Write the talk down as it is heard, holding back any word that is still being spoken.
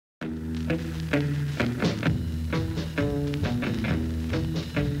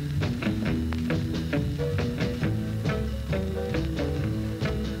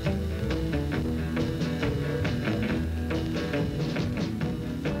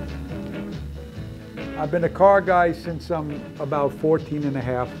I've been a car guy since I'm about 14 and a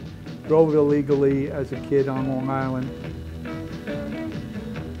half. Drove illegally as a kid on Long Island.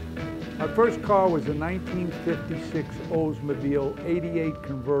 My first car was a 1956 Oldsmobile 88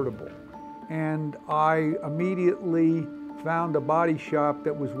 convertible. And I immediately found a body shop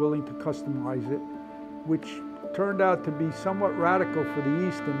that was willing to customize it, which turned out to be somewhat radical for the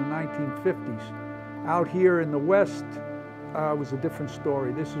East in the 1950s. Out here in the West, was a different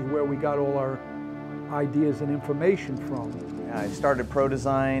story. This is where we got all our ideas and information from. I started Pro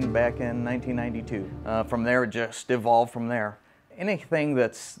Design back in 1992. From there, it just evolved from there. Anything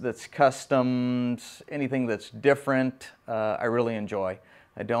that's custom, anything that's different, I really enjoy.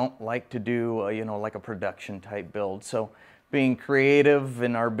 I don't like to do, you know, like a production type build. So being creative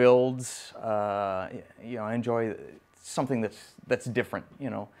in our builds, you know, I enjoy something that's different, you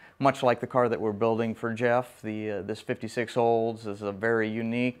know. Much like the car that we're building for Jeff, this 56 Olds is a very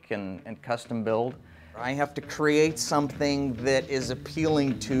unique and custom build. I have to create something that is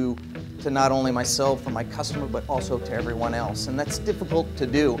appealing to not only myself or my customer, but also to everyone else. And that's difficult to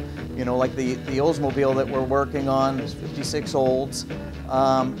do. You know, like the Oldsmobile that we're working on, this 56 Olds,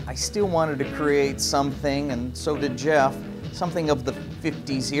 I still wanted to create something, and so did Jeff, something of the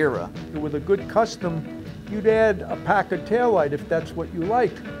 50s era. With a good custom, you'd add a Packard taillight if that's what you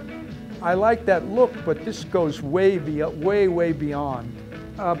liked. I like that look, but this goes way beyond.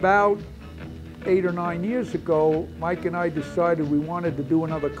 About 8 or 9 years ago, Mike and I decided we wanted to do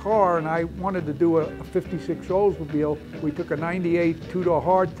another car, and I wanted to do a 56 Oldsmobile. We took a 98 two-door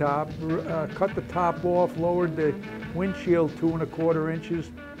hardtop, cut the top off, lowered the windshield 2 1/4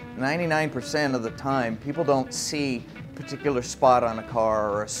 inches. 99% of the time, people don't see a particular spot on a car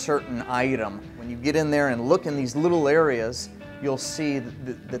or a certain item. When you get in there and look in these little areas, you'll see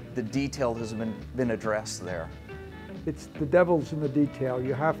that the detail has been addressed there. It's the devil's in the detail.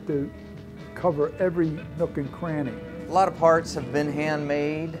 You have to cover every nook and cranny. A lot of parts have been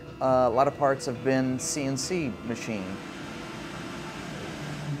handmade. A lot of parts have been CNC machined.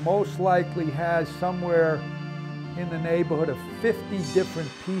 Most likely has somewhere in the neighborhood of 50 different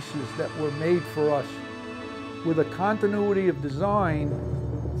pieces that were made for us with a continuity of design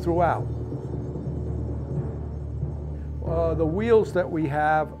throughout. The wheels that we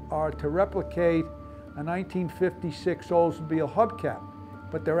have are to replicate a 1956 Oldsmobile hubcap,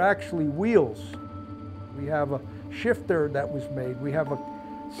 but they're actually wheels. We have a shifter that was made. We have a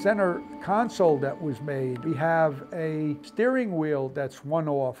center console that was made. We have a steering wheel that's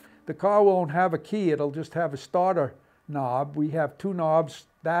one-off. The car won't have a key, it'll just have a starter knob. We have 2 knobs,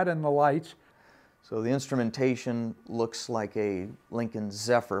 that and the lights. So the instrumentation looks like a Lincoln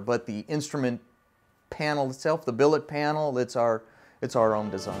Zephyr, but the instrument panel itself, the billet panel, it's our own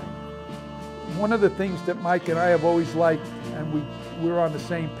design. One of the things that Mike and I have always liked, and we're on the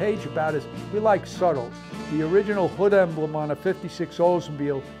same page about, is we like subtle. The original hood emblem on a 56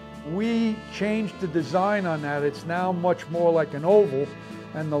 Oldsmobile, we changed the design on that. It's now much more like an oval,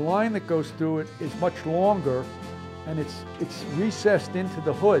 and the line that goes through it is much longer, and it's recessed into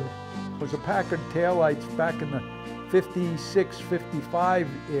the hood. It was a Packard taillights back in the 56, 55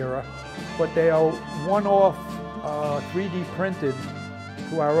 era, but they are one-off 3D printed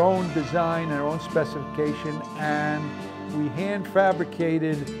to our own design, our own specification, and we hand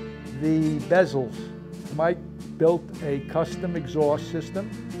fabricated the bezels. Mike built a custom exhaust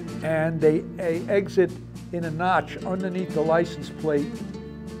system, and they exit in a notch underneath the license plate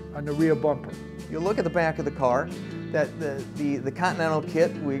on the rear bumper. You look at the back of the car, that the Continental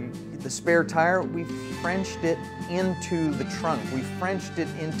kit, the spare tire, we Frenched it into the trunk. We Frenched it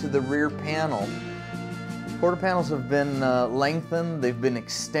into the rear panel. Quarter panels have been lengthened, they've been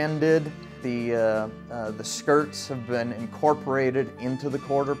extended. The skirts have been incorporated into the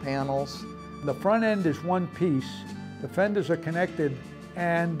quarter panels. The front end is one piece, the fenders are connected,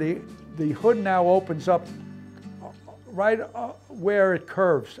 and the hood now opens up right where it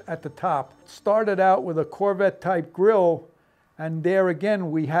curves at the top. It started out with a Corvette type grille, and there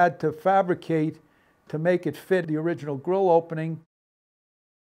again we had to fabricate to make it fit the original grille opening.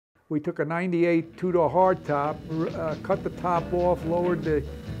 We took a 98 two-door hardtop, cut the top off, lowered the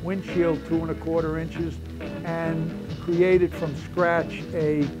windshield 2 1/4 inches, and created from scratch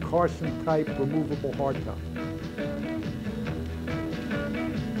a Carson type removable hardtop.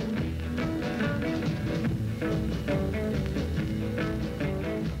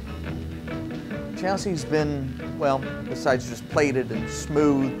 Chassis has been, well, besides just plated and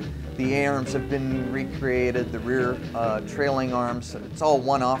smooth, the arms have been recreated, the rear trailing arms, it's all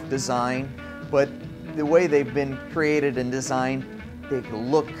one-off design, but the way they've been created and designed, they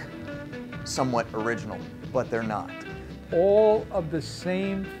look somewhat original, but they're not. All of the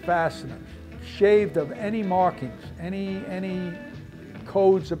same fasteners shaved of any markings, any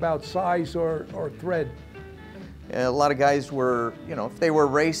codes about size or thread. A lot of guys were, you know, if they were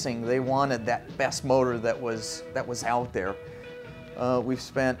racing, they wanted that best motor that was out there. We've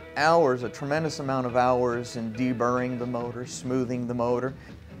spent hours, a tremendous amount of hours, in deburring the motor, smoothing the motor.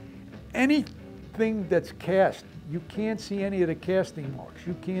 Anything that's cast, you can't see any of the casting marks.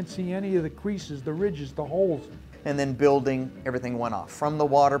 You can't see any of the creases, the ridges, the holes. And then building everything one off, from the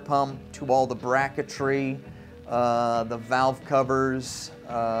water pump to all the bracketry, the valve covers,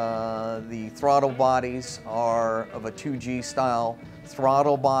 the throttle bodies are of a 2G style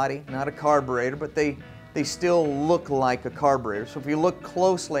throttle body, not a carburetor, but they still look like a carburetor. So if you look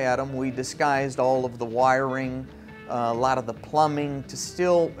closely at them, we disguised all of the wiring, a lot of the plumbing, to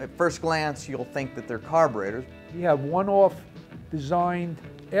still, at first glance, you'll think that they're carburetors. We have one-off designed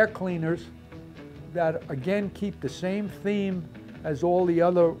air cleaners that again keep the same theme as all the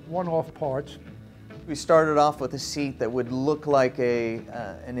other one-off parts. We started off with a seat that would look like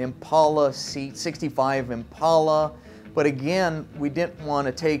an Impala seat, 65 Impala, but again, we didn't want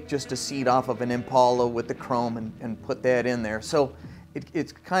to take just a seat off of an Impala with the chrome and put that in there. So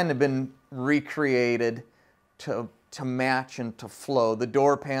it's kind of been recreated to match and to flow. The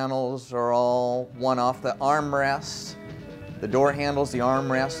door panels are all one-off. The armrests, the door handles, the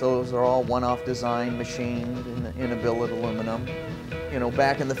armrests, those are all one-off design, machined in a billet aluminum. You know,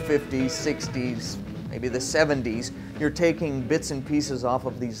 back in the 50s, 60s, maybe the 70s, you're taking bits and pieces off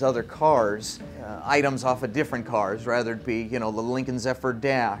of these other cars, items off of different cars, rather it be, you know, the Lincoln Zephyr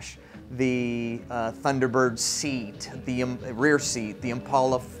dash, the Thunderbird seat, the rear seat, the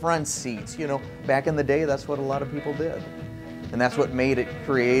Impala front seats. You know, back in the day, that's what a lot of people did. And that's what made it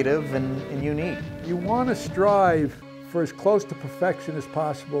creative and unique. You want to strive for as close to perfection as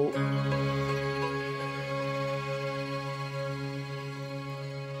possible.